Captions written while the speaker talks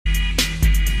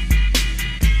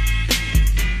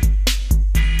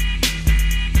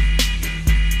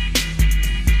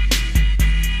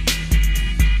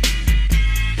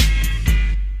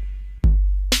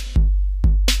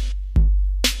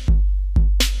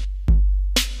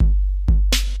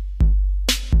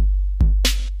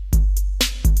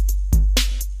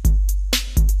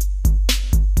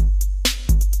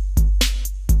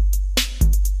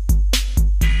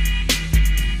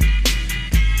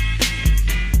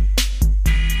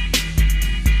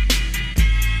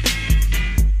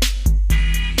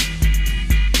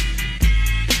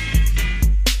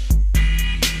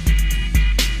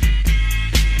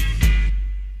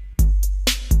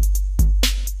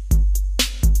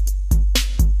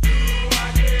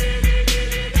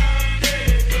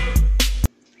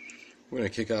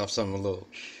kick off something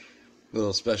a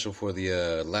little special for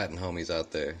the Latin homies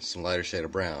out there. Some lighter shade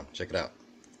of brown. Check it out.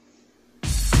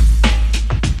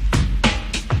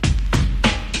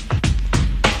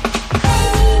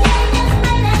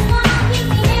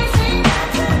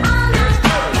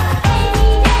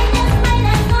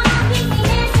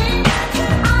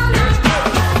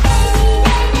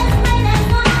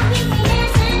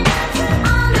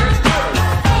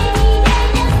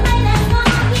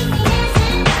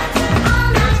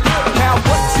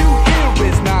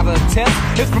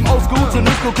 It's from old school to new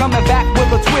school, coming back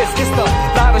with a twist. It's the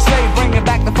lighter shade, bringing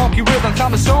back the funky rhythm. Time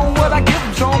to show 'em what I give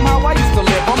 'em, show 'em how I used to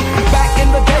live 'em. Back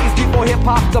in the days before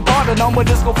hip-hop departed, on with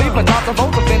disco fever, Dr.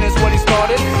 Volta finished what he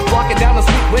started. Walking down the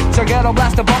street with your ghetto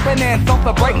blaster bumping and thump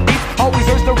the break beat, always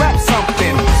urge to rap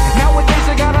something. Nowadays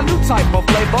you got a new type of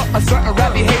flavor, a certain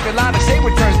rap behavior, lighter shade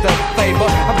returns the favor.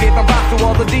 I'm giving props to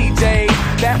all the DJs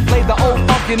that play the old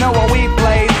funk, you know what we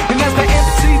play. And as the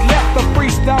MC left the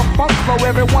freestyle funk flow,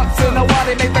 every once in a while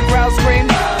they make the crowd scream.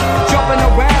 Jumping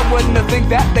around, wouldn't have think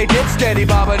that they did, steady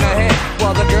bobbing her head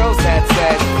while the girls had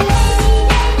said.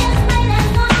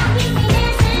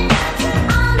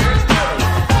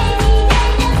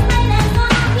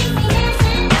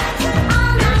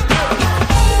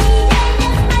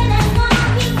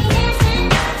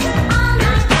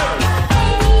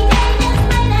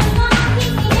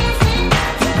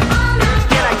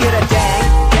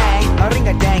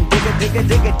 Digga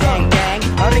digga dang dang,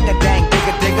 a ring a dang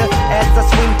digga digga. As I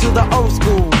swing to the old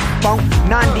school funk,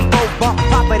 94 bump,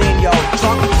 pop it in your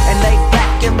trunk and lay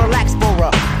back and relax for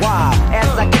a while. As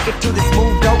I kick it to this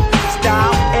smooth dope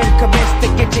style and commence to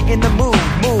get you in the mood.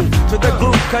 Move to the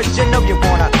groove 'cause you know you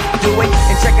wanna do it.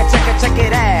 And check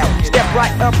it out. Step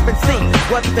right up and see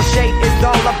what the shade is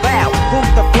all about.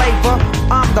 Who's the flavor?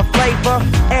 I'm the flavor,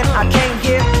 and I came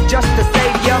here just to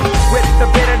save ya with a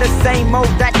bit of the same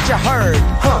old that you heard.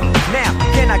 Now,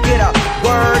 can I get a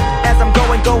word as I'm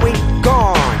going,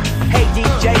 gone? Hey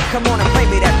DJ, come on and play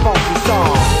me that funky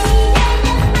song.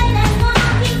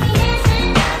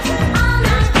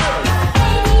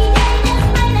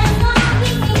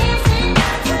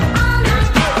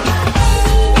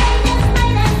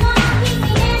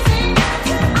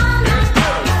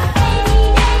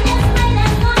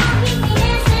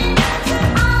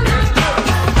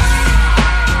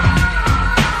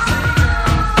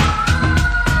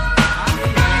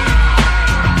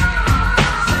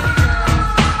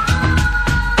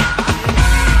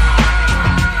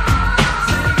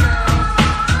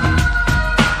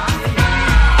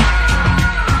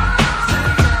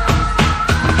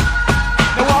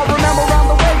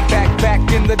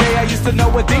 To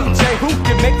know a DJ who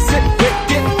can mix it, pick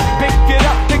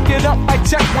it up, I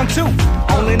check 1, 2.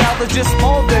 Only now there's just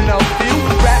more than a few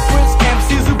rappers,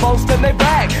 MCs who boast and they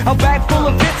brag. A bag full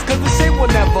of hits 'cause the shit will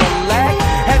never lag.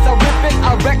 As I rip it,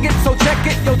 I wreck it, so check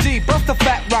it. Yo G, bust the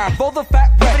fat rhyme for the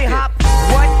fat record. Hop,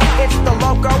 what? It's the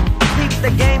logo. Keep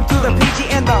the game to the PG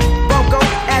and the logo.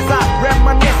 As I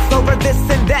reminisce over this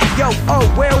and that. Yo, oh,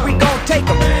 where we gon' take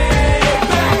 'em?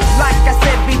 Like I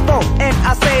said before, and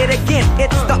I say it again,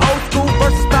 it's the old school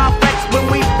versus style flex. When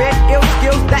we bet ill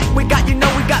skills that we got, you know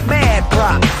we got mad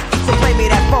props. So play me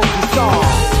that funky song.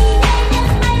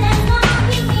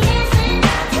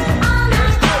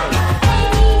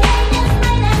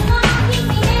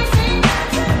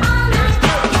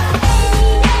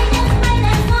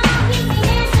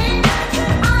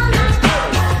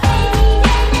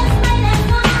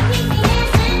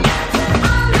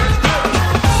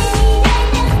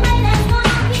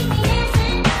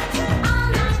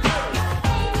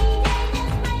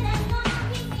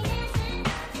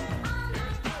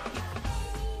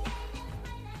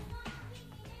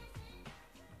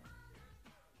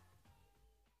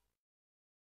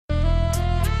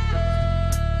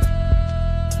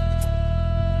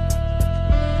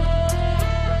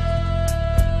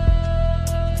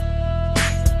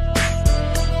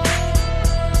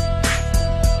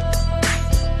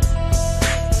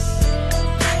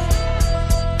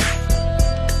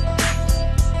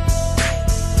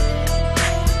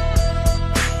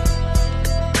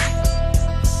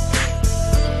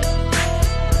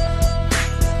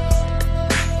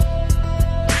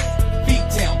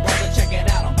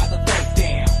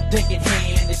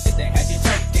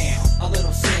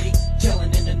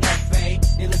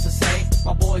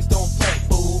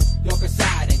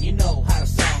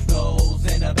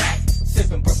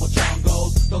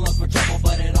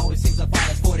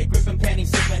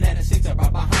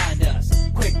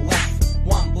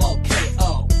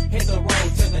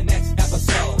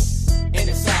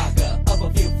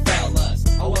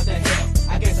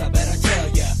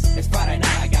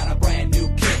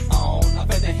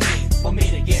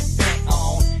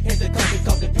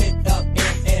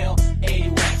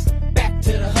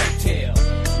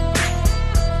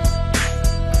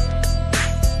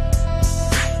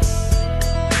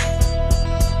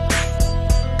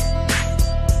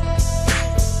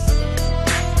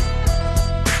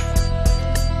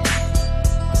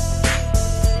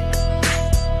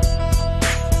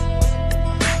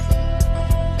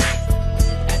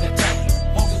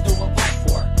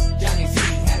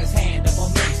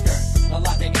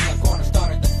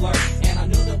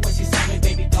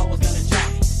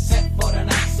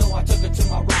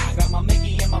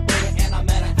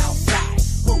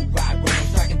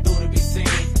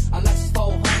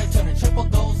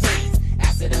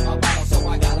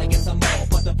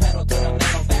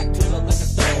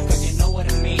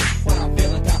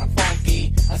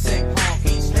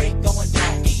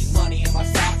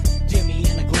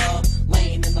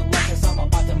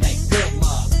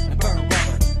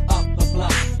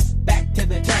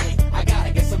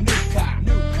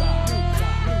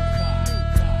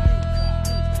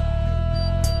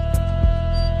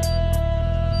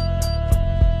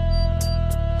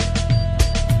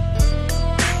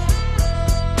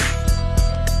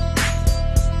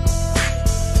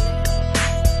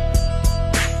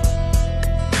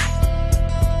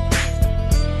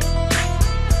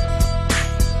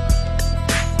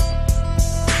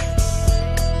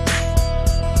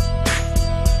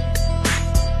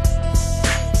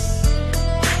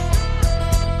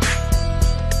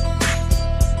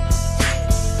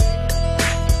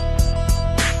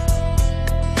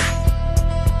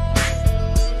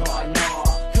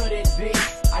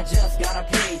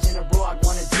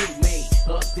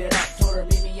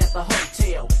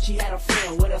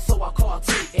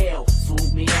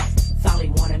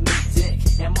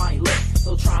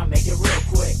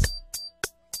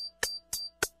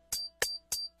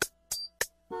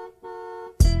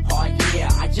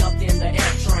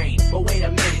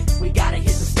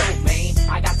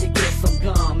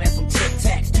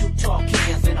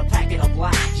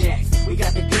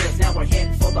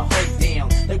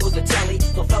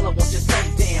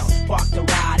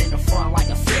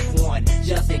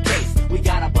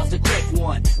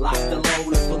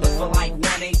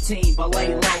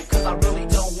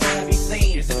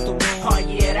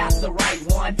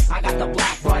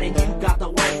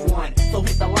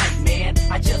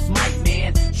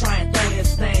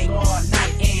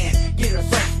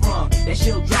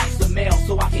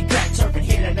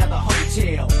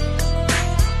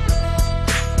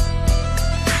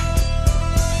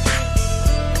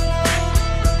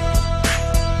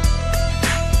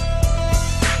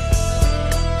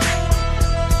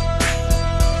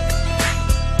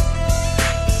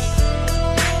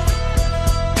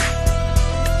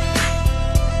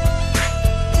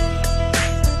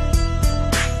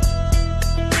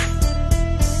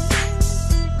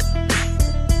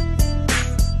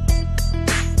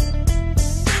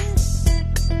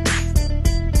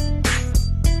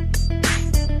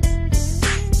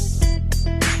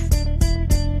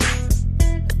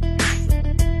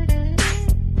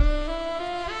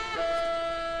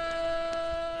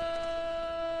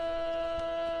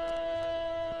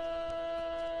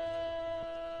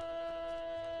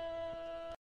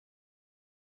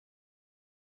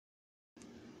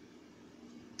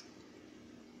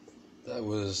 That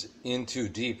was In Too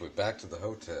Deep with Back to the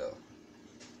Hotel.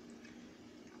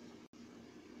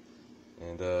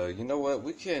 And you know what?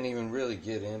 We can't even really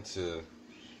get into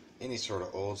any sort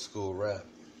of old school rap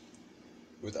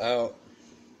without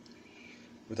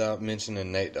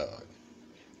mentioning Nate Dogg.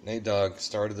 Nate Dogg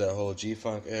started that whole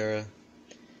G-Funk era.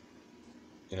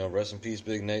 You know, rest in peace,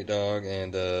 Big Nate Dogg.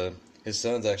 And his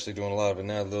son's actually doing a lot of it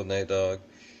now, Little Nate Dogg.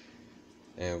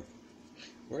 And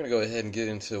we're going to go ahead and get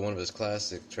into one of his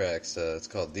classic tracks. It's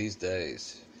called These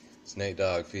Days. It's Nate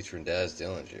Dogg featuring Daz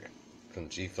Dillinger from the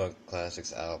G-Funk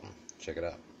Classics album. Check it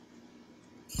out.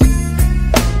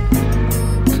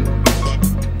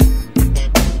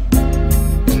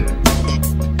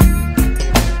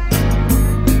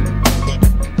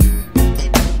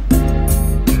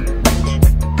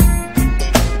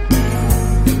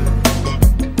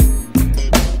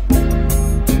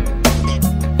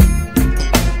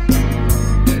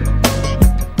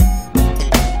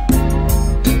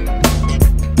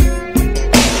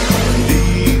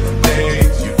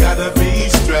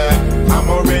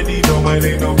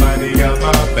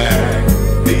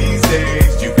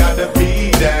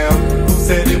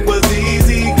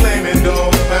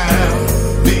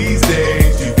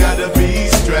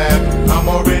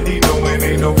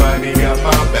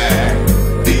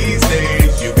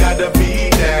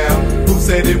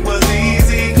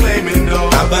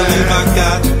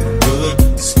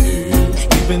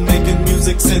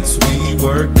 Since we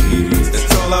were kids,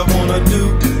 that's all I wanna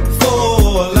do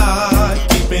for life.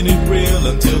 Keeping it real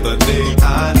until the day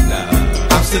I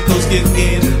die. Obstacles get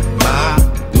in my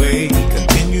way.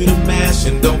 Continue to mash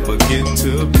and don't forget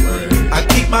to pray. I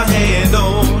keep my hand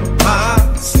on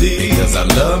my sleeve because I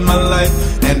love my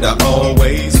life and I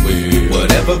always will.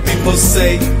 Whatever people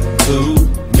say to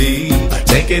me, I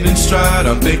take it in stride.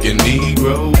 I'm thinking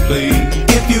Negro, please.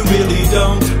 If you really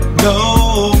don't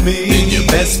know me, then you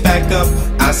best back up,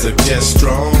 I suggest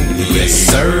strongly. Yes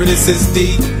sir, this is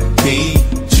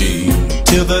D-P-G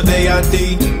till the day I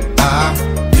D-I-E.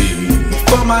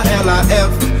 For my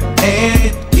L-I-F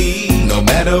and E, no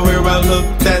matter where I look,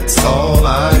 that's all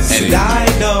I see. And I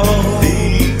know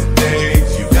these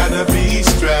days you gotta be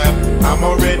strapped. I'm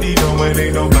already knowing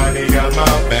ain't nobody got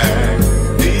my back.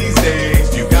 These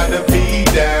days you gotta be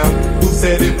down. Who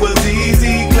said it was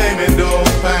easy claiming no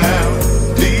pound?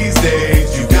 These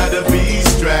days you gotta be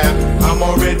strapped. I'm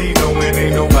already knowing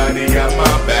ain't nobody got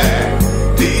my back.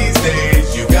 These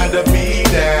days you gotta be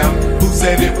down. Who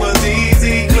said it was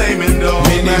easy claiming no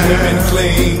Many man? Women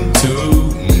cling to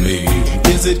me.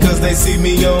 Is it cause they see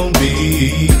me on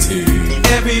BT?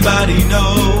 Everybody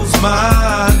knows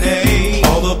my name.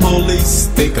 All the police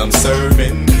think I'm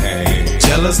serving cane.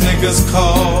 Jealous niggas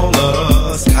call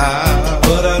us out,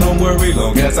 but I don't worry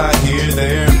long as I hear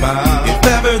their mouth. If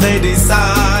ever they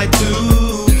decide to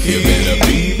kill, you better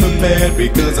be prepared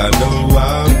because I know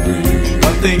I'm real.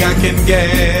 One thing I can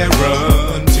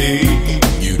guarantee,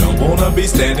 you don't wanna be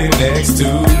standing next to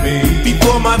me.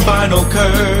 Before my final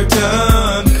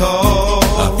curtain call,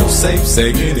 I feel safe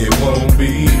saying it won't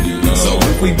be long. So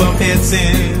if we bump heads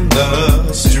in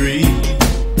the street,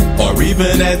 or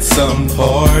even at some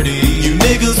party, you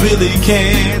niggas really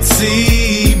can't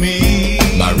see me.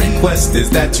 My request is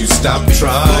that you stop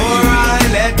trying before I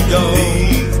let go.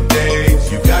 These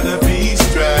days you gotta be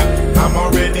strapped. I'm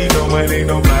already knowing ain't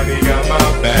nobody got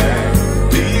my back.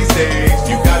 These days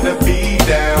you gotta be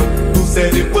down. Who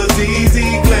said it was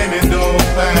easy claiming no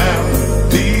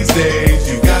pound? These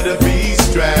days you gotta be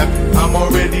strapped. I'm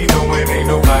already knowing ain't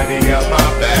nobody got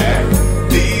my back.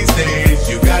 These days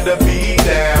you gotta be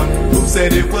down. Who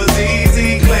said it was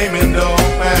easy claiming no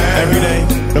pound? Every day,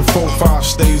 the 4-5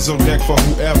 stays on deck for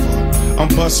whoever. I'm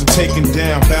bustin', taking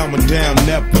down, bowing down,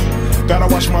 never. Gotta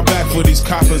watch my back for these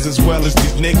coppers as well as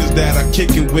these niggas that I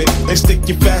kick it with. They stick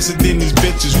you faster than these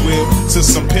bitches will.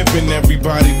 Since I'm pimpin',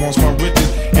 everybody wants my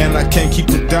riches, and I can't keep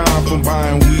a dime from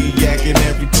buying weed, yakking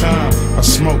every time I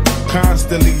smoke.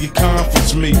 Constantly it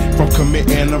comforts me from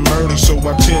committing a murder, so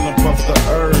I chill and puff the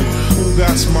herb. Who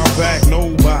got my back?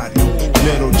 Nobody.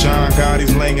 Little John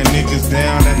Gotti's laying niggas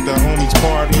down at the homies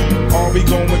party. All we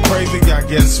going crazy, I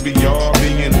guess we all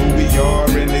being who we are.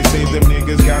 And they say them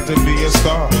niggas got to be a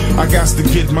star. I got to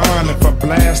get mine. If I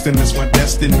blast, then it's my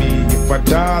destiny. If I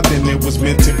die, then it was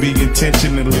meant to be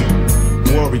intentionally.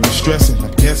 Worrying, stressing,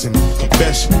 I'm guessing,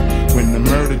 confession. When the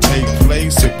murder take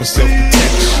place, it was self-protection.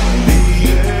 These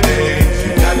days,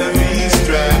 you gotta be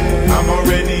strapped. I'm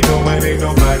already knowing ain't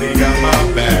nobody got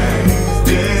my back.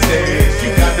 These days, you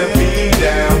gotta be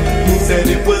down. Who said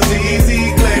it was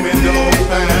easy claiming no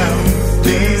pound?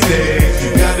 These days,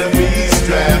 you gotta be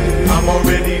strapped. I'm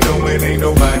already knowing ain't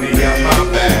nobody got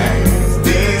my back.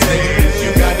 These days,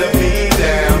 you gotta be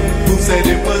down. Who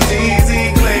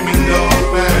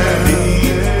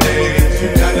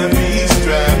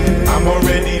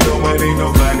ain't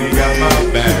nobody got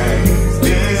my back.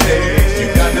 These days you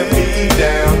gotta be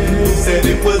down. Who said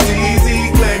it was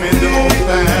easy claiming no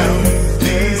pound?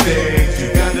 These days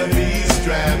you gotta be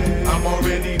strapped. I'm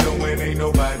already knowing ain't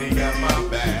nobody got my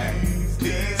back.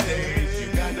 These days you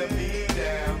gotta be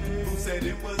down. Who said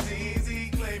it was easy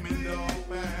claiming no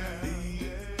pound?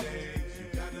 These days you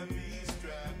gotta be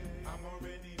strapped. I'm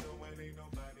already knowing ain't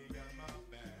nobody got my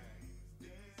back.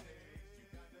 These days you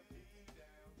gotta be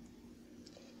down.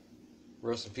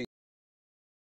 Rest in peace.